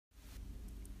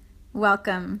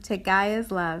Welcome to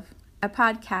Gaia's Love, a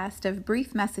podcast of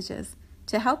brief messages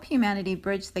to help humanity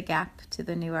bridge the gap to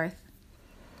the new earth.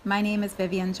 My name is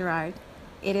Vivian Gerard.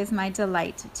 It is my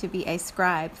delight to be a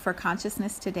scribe for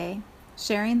consciousness today,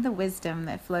 sharing the wisdom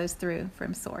that flows through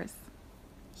from Source.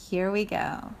 Here we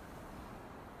go.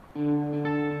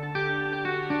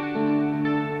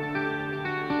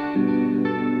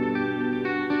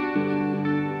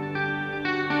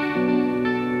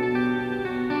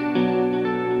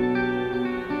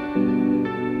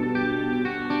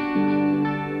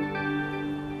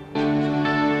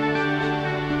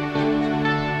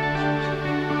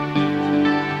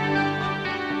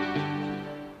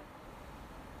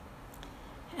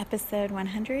 Episode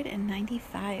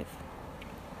 195.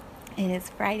 It is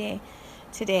Friday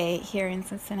today here in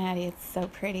Cincinnati. It's so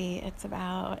pretty. It's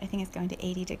about, I think it's going to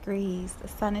 80 degrees. The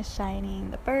sun is shining.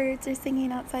 The birds are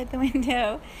singing outside the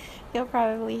window. You'll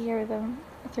probably hear them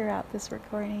throughout this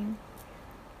recording.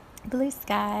 Blue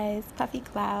skies, puffy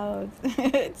clouds.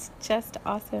 It's just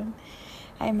awesome.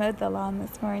 I mowed the lawn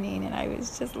this morning and I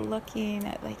was just looking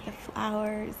at like the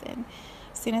flowers, and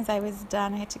as soon as I was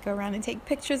done I had to go around and take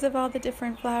pictures of all the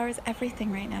different flowers.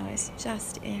 Everything right now is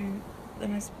just in the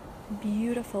most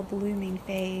beautiful blooming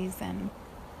phase, and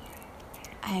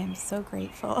I am so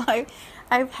grateful.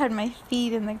 I've had my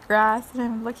feet in the grass and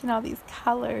I'm looking at all these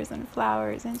colors and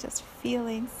flowers and just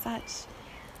feeling such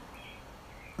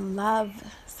love,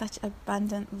 such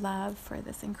abundant love for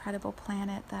this incredible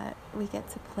planet that we get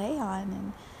to play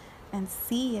on and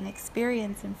see and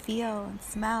experience and feel and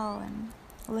smell and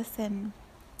listen.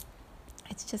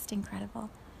 It's just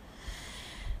incredible.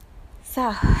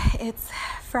 So it's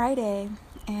Friday,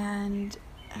 and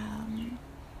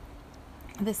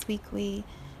this week we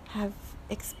have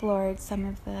explored some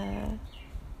of the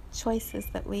choices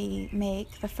that we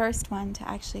make. The first one to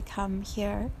actually come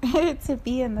here, to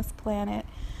be in this planet,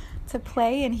 to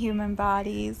play in human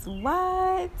bodies.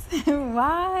 What?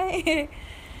 Why?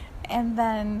 And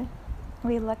then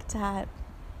we looked at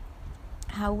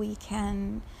how we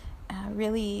can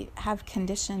really have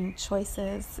conditioned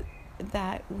choices,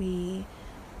 that we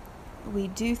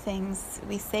do things,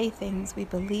 we say things, we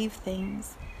believe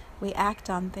things, we act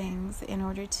on things in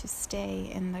order to stay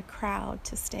in the crowd,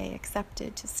 to stay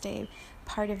accepted, to stay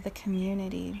part of the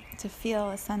community, to feel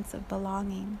a sense of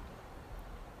belonging.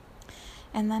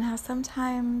 And then how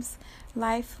sometimes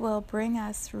life will bring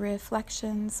us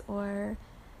reflections or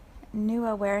new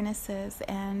awarenesses,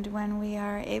 and when we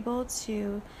are able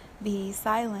to be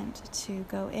silent, to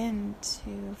go in,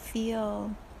 to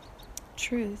feel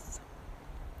truth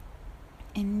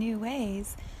in new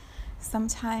ways,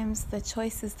 sometimes the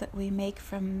choices that we make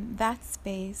from that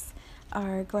space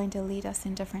are going to lead us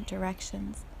in different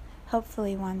directions.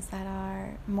 Hopefully ones that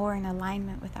are more in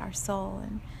alignment with our soul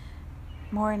and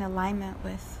more in alignment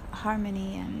with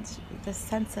harmony and the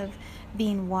sense of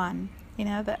being one. You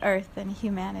know, the earth and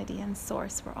humanity and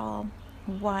source, we're all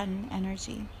one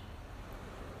energy.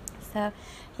 So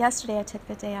yesterday I took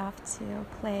the day off to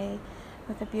play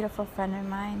with a beautiful friend of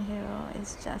mine who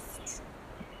is just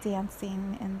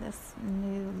dancing in this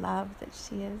new love that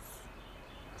she is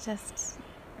just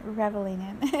reveling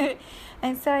in.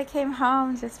 And so I came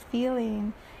home just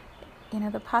feeling,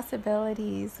 the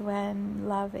possibilities when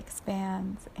love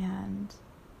expands and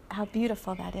how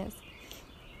beautiful that is.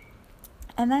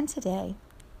 And then today,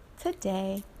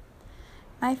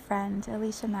 my friend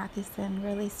Alicia Mathieson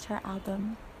released her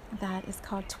album that is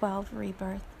called 12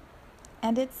 Rebirth.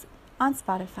 And it's on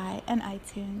Spotify and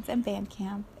iTunes and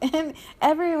Bandcamp and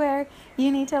everywhere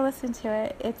you need to listen to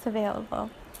it, it's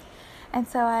available. And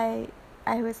so I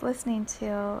was listening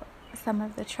to some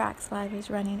of the tracks while I was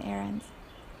running errands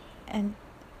and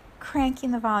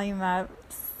cranking the volume up,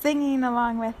 singing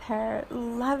along with her,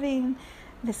 loving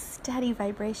the steady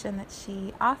vibration that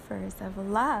she offers of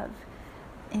love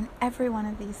in every one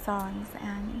of these songs.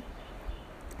 And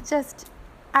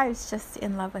I was just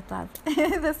in love with love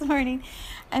this morning.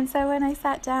 And so when I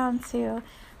sat down to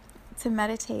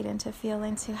meditate and to feel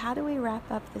into how do we wrap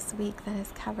up this week that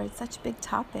has covered such big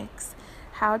topics,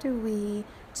 how do we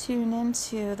tune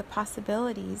into the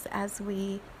possibilities as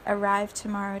we arrive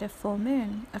tomorrow at a full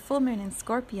moon in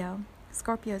Scorpio.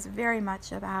 Scorpio is very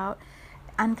much about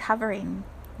uncovering,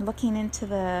 looking into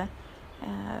the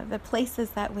places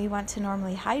that we want to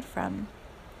normally hide from,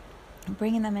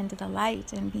 bringing them into the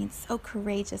light, and being so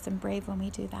courageous and brave when we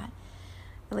do that.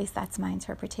 At least that's my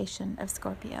interpretation of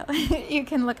Scorpio. You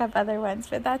can look up other ones,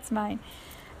 but that's mine.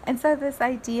 And so this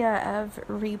idea of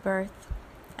rebirth,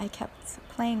 I kept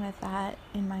playing with that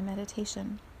in my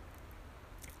meditation.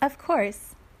 Of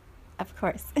course,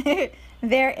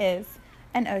 there is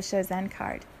an Osho Zen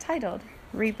card titled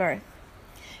Rebirth.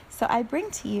 So I bring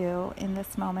to you in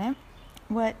this moment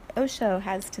what Osho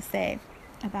has to say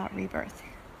about rebirth.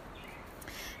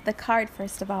 The card,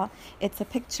 first of all, it's a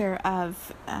picture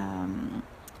of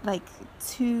like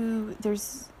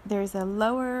there's a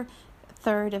lower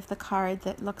third of the card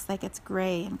that looks like it's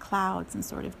gray and clouds and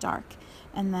sort of dark.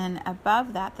 And then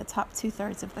above that, the top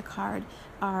 2/3 of the card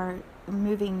are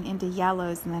moving into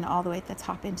yellows and then all the way at the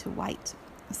top into white.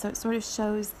 So it sort of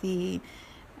shows the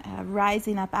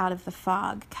rising up out of the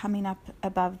fog, coming up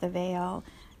above the veil,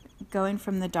 going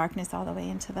from the darkness all the way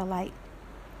into the light.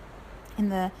 In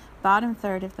the bottom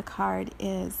third of the card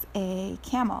is a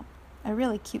camel, a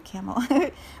really cute camel,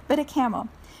 but a camel.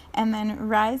 And then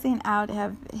rising out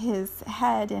of his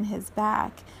head and his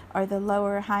back are the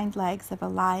lower hind legs of a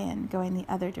lion going the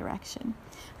other direction.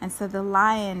 And so the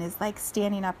lion is like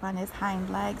standing up on his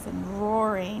hind legs and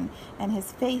roaring, and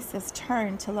his face is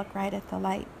turned to look right at the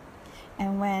light.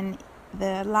 And when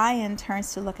the lion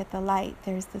turns to look at the light,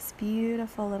 there's this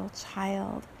beautiful little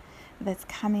child that's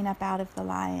coming up out of the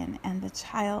lion, and the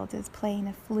child is playing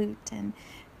a flute and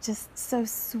just so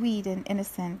sweet and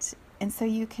innocent. And so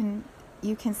you can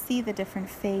see the different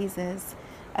phases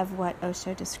of what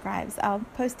Osho describes. I'll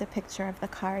post a picture of the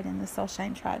card in the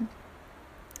Soulshine Trod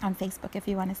on Facebook if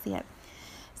you want to see it.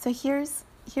 So here's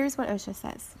what Osho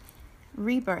says.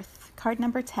 Rebirth, card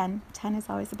number 10. 10 is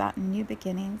always about new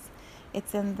beginnings.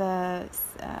 It's in the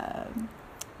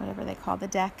whatever they call the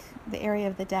deck, the area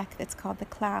of the deck that's called the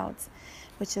clouds,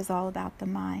 which is all about the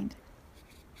mind.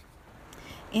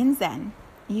 In Zen,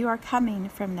 you are coming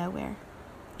from nowhere,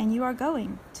 and you are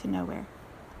going to nowhere.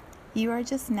 You are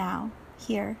just now,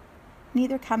 here,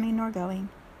 neither coming nor going.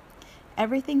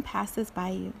 Everything passes by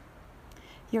you.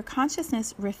 Your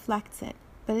consciousness reflects it,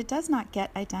 but it does not get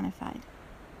identified.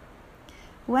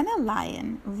 When a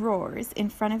lion roars in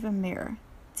front of a mirror,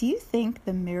 do you think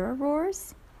the mirror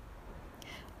roars?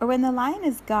 Or when the lion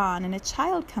is gone and a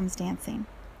child comes dancing,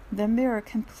 the mirror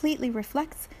completely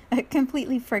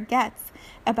forgets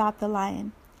about the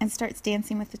lion and starts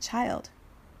dancing with the child.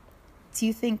 Do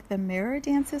you think the mirror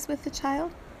dances with the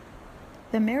child?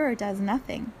 The mirror does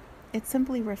nothing. It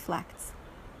simply reflects.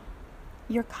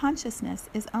 Your consciousness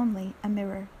is only a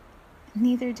mirror.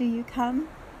 Neither do you come,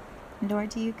 nor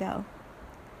do you go.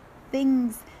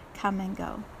 Things come and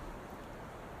go.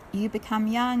 You become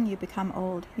young, you become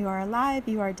old. You are alive,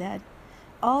 you are dead.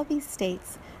 All these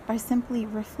states are simply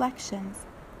reflections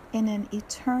in an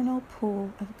eternal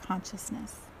pool of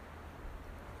consciousness.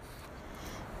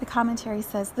 The commentary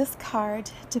says this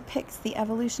card depicts the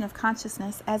evolution of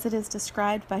consciousness as it is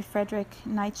described by Friedrich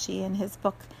Nietzsche in his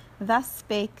book, Thus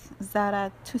Spake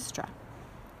Zarathustra.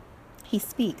 He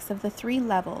speaks of the 3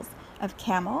 levels of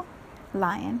camel,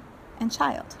 lion, and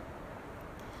child.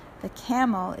 The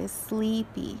camel is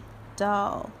sleepy,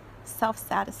 dull,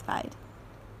 self-satisfied.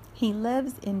 He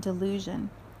lives in delusion,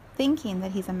 thinking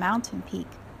that he's a mountain peak,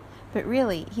 but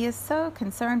really he is so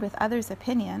concerned with others'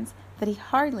 opinions that he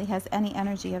hardly has any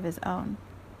energy of his own.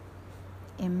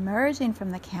 Emerging from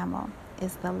the camel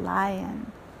is the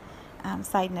lion.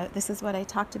 Side note, this is what I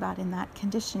talked about in that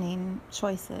Conditioning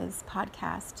Choices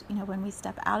podcast. When we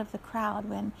step out of the crowd,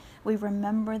 when we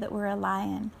remember that we're a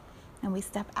lion, and we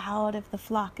step out of the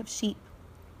flock of sheep,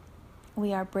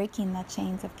 we are breaking the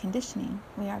chains of conditioning.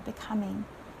 We are becoming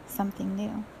something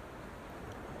new.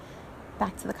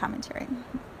 Back to the commentary.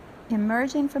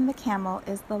 Emerging from the camel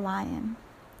is the lion.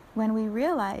 When we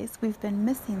realize we've been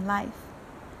missing life,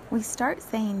 we start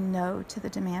saying no to the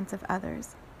demands of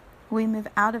others. We move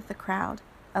out of the crowd,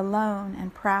 alone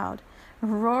and proud,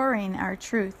 roaring our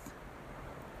truth.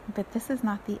 But this is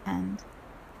not the end.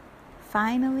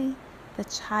 Finally, the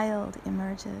child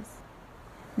emerges,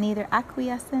 neither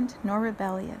acquiescent nor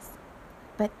rebellious,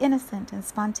 but innocent and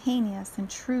spontaneous and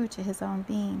true to his own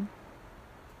being.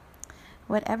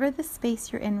 Whatever the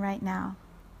space you're in right now,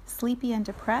 sleepy and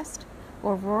depressed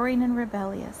or roaring and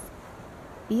rebellious,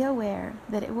 be aware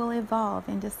that it will evolve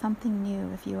into something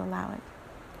new if you allow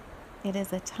it. It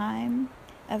is a time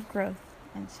of growth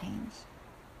and change.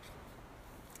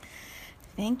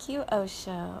 Thank you,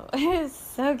 Osho. It was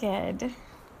so good.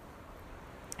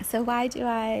 So why do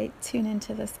I tune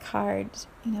into this card?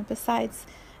 Besides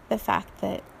the fact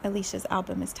that Alicia's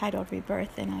album is titled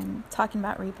Rebirth, and I'm talking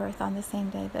about rebirth on the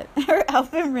same day that her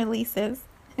album releases.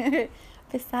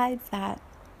 Besides that,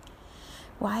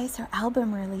 why is her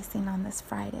album releasing on this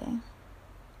Friday?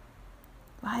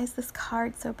 Why is this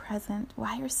card so present?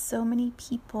 Why are so many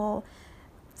people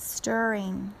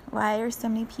stirring? Why are so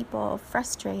many people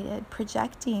frustrated,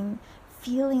 projecting,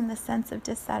 feeling the sense of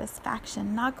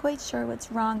dissatisfaction, not quite sure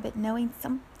what's wrong, but knowing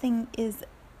something is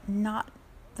not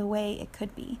the way it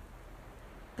could be?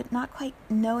 but not quite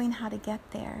knowing how to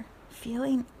get there,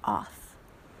 feeling off.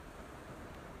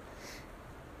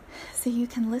 So you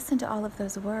can listen to all of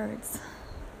those words.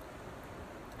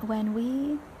 When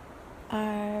we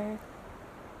are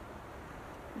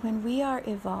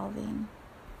evolving,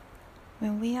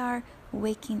 when we are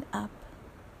waking up,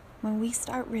 when we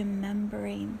start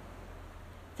remembering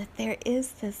that there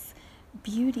is this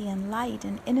beauty and light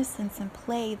and innocence and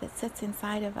play that sits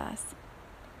inside of us,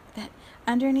 that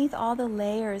underneath all the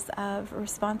layers of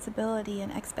responsibility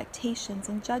and expectations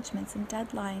and judgments and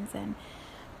deadlines and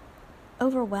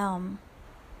overwhelm,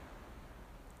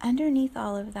 underneath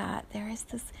all of that, there is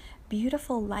this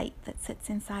beautiful light that sits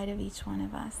inside of each one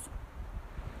of us.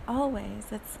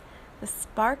 Always. It's the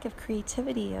spark of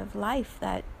creativity, of life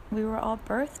that we were all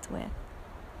birthed with.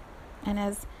 And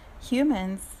as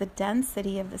humans, the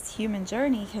density of this human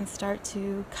journey can start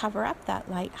to cover up that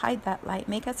light, hide that light,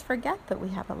 make us forget that we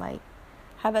have a light,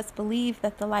 have us believe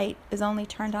that the light is only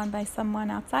turned on by someone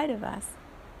outside of us.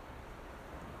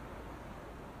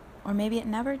 Or maybe it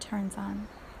never turns on.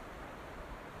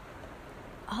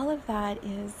 All of that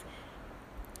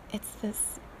it's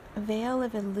this veil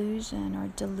of illusion or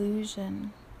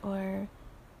delusion, or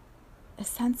a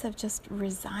sense of just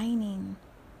resigning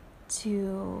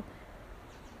to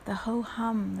the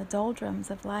ho-hum, the doldrums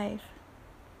of life.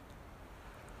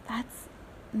 That's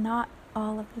not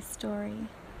all of the story.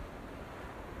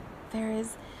 There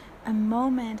is a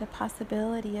moment, a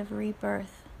possibility of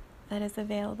rebirth that is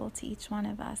available to each one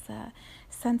of us, a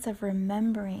sense of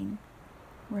remembering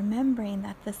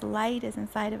that this light is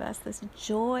inside of us, this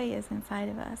joy is inside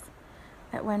of us,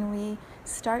 that when we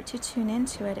start to tune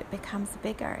into it, it becomes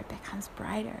bigger, it becomes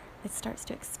brighter, it starts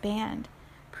to expand.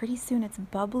 Pretty soon it's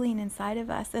bubbling inside of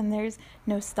us and there's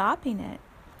no stopping it.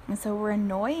 And so we're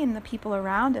annoying the people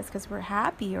around us because we're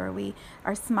happy, or we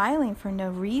are smiling for no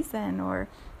reason, or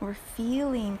we're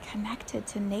feeling connected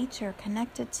to nature,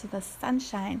 connected to the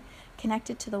sunshine,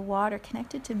 connected to the water,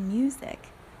 connected to music.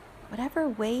 Whatever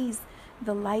ways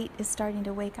the light is starting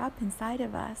to wake up inside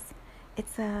of us,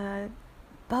 it's a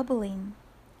bubbling,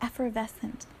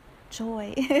 effervescent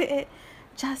joy. It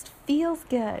just feels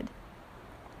good.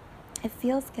 It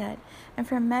feels good. And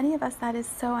for many of us, that is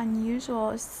so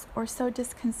unusual or so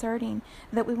disconcerting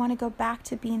that we want to go back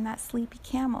to being that sleepy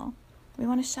camel. We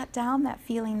want to shut down that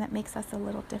feeling that makes us a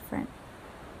little different,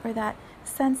 or that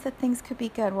sense that things could be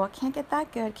good. Well, it can't get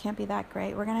that good, can't be that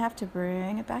great. We're going to have to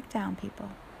bring it back down, people.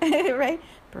 Right?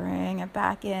 Bring it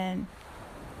back in.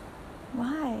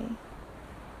 Why?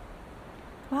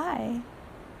 Why?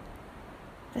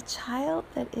 The child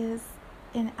that is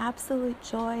in absolute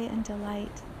joy and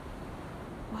delight,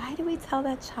 why do we tell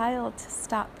that child to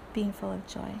stop being full of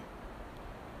joy?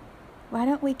 Why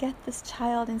don't we get this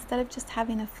child, instead of just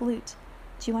having a flute,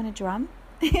 do you want a drum?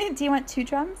 Do you want 2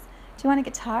 drums? Do you want a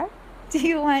guitar? Do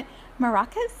you want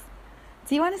maracas?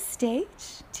 Do you want a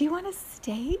stage? Do you want a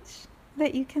stage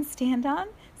that you can stand on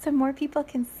so more people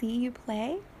can see you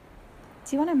play?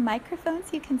 Do you want a microphone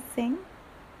so you can sing?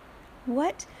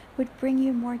 What would bring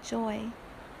you more joy?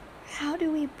 How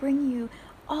do we bring you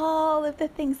all of the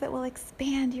things that will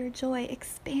expand your joy,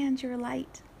 expand your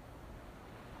light?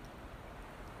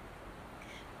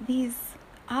 These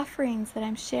offerings that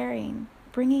I'm sharing,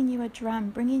 bringing you a drum,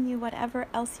 bringing you whatever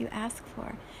else you ask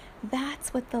for,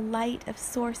 that's what the light of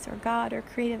Source or God or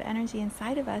creative energy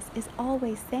inside of us is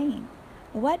always saying.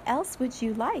 What else would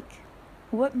you like?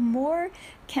 What more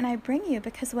can I bring you?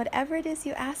 Because whatever it is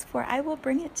you ask for, I will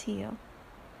bring it to you.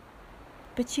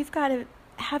 But you've got to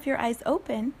have your eyes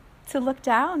open to look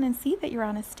down and see that you're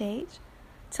on a stage,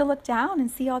 to look down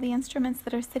and see all the instruments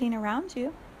that are sitting around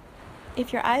you.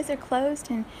 If your eyes are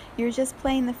closed and you're just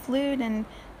playing the flute and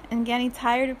getting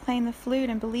tired of playing the flute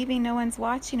and believing no one's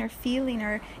watching or feeling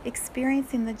or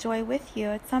experiencing the joy with you,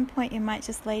 at some point you might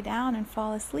just lay down and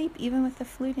fall asleep, even with the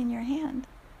flute in your hand.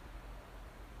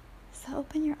 So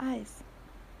open your eyes.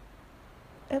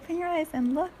 Open your eyes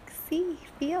and look, see,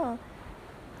 feel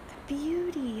the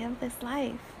beauty of this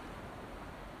life.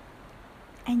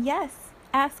 And yes,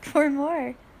 ask for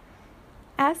more.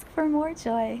 Ask for more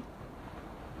joy.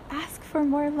 Ask for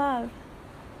more love.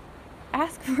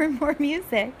 Ask for more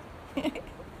music.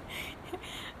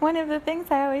 One of the things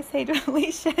I always say to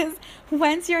Alicia is,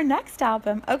 when's your next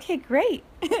album? Okay, great.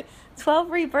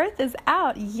 12 Rebirth is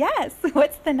out. Yes.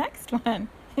 What's the next one?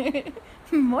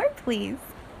 More, please.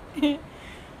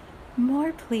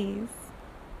 More, please.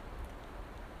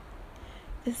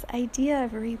 This idea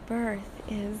of rebirth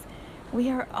is we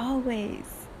are always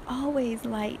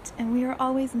light, and we are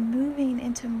always moving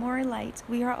into more light.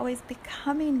 We are always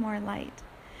becoming more light.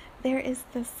 There is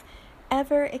this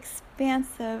ever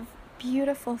expansive,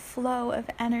 beautiful flow of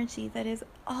energy that is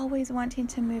always wanting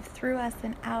to move through us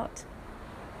and out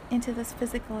into this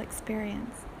physical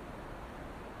experience.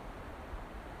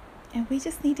 And we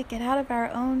just need to get out of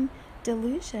our own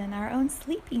delusion, our own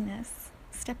sleepiness.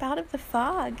 Step out of the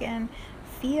fog and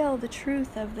feel the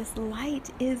truth of this light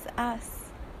is us,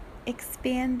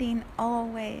 expanding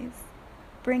always,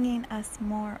 bringing us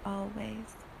more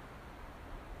always.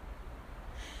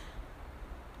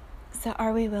 So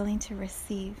are we willing to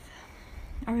receive?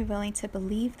 Are we willing to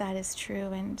believe that is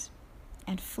true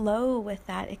and flow with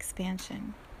that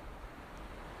expansion?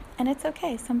 And it's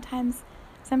okay. Sometimes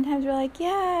we're like,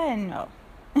 yeah and no.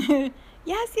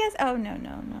 Yes, oh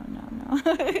no.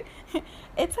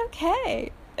 It's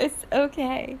okay. It's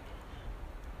okay.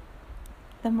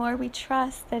 The more we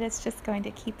trust that it's just going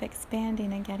to keep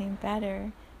expanding and getting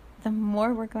better, the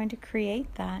more we're going to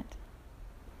create that.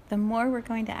 The more we're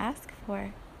going to ask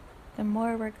for, the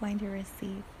more we're going to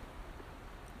receive,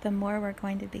 the more we're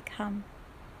going to become.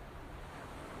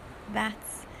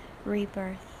 That's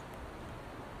rebirth.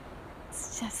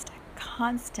 It's just a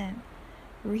constant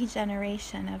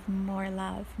regeneration of more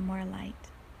love, more light.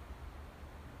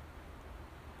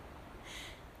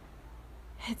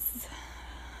 It's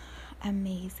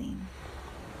amazing,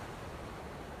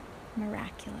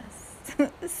 miraculous,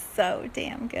 so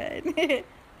damn good.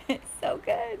 It's so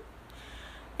good.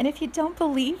 And if you don't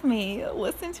believe me,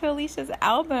 listen to Alicia's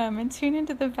album and tune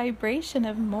into the vibration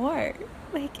of more.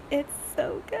 Like, it's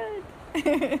so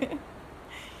good.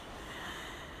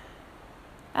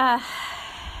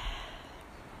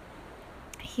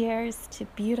 Here's to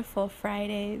beautiful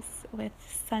Fridays with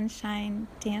sunshine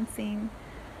dancing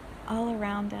all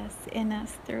around us, in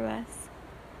us, through us,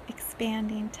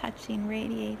 expanding, touching,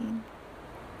 radiating,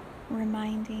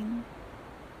 reminding.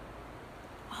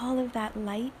 All of that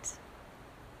light.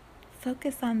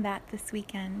 Focus on that this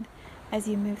weekend as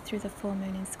you move through the full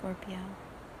moon in Scorpio.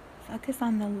 Focus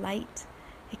on the light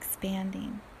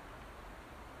expanding,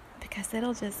 because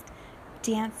it'll just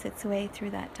dance its way through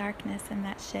that darkness and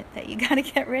that shit that you gotta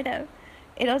get rid of.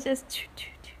 It'll just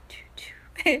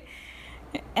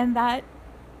and that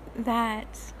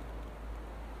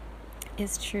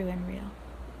is true and real.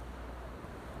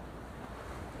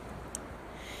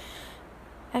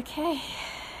 Okay,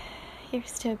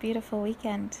 here's to a beautiful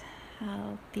weekend.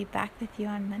 I'll be back with you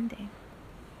on Monday.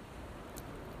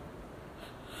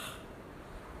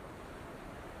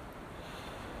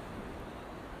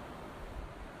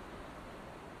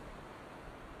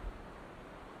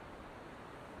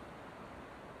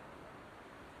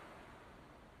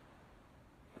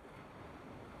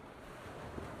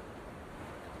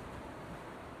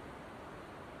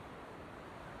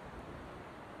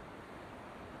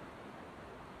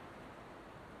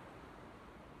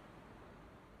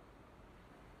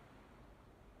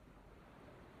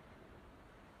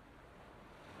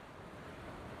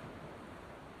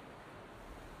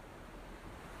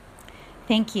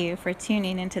 Thank you for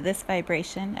tuning into this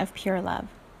vibration of pure love.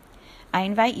 I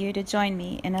invite you to join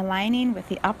me in aligning with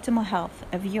the optimal health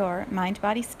of your mind,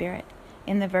 body, spirit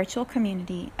in the virtual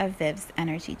community of Viv's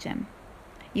Energy Gym.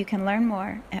 You can learn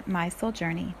more at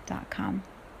mysouljourney.com.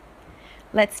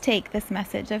 Let's take this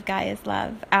message of Gaia's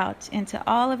love out into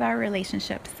all of our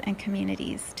relationships and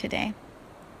communities today.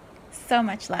 So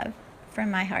much love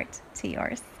from my heart to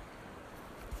yours.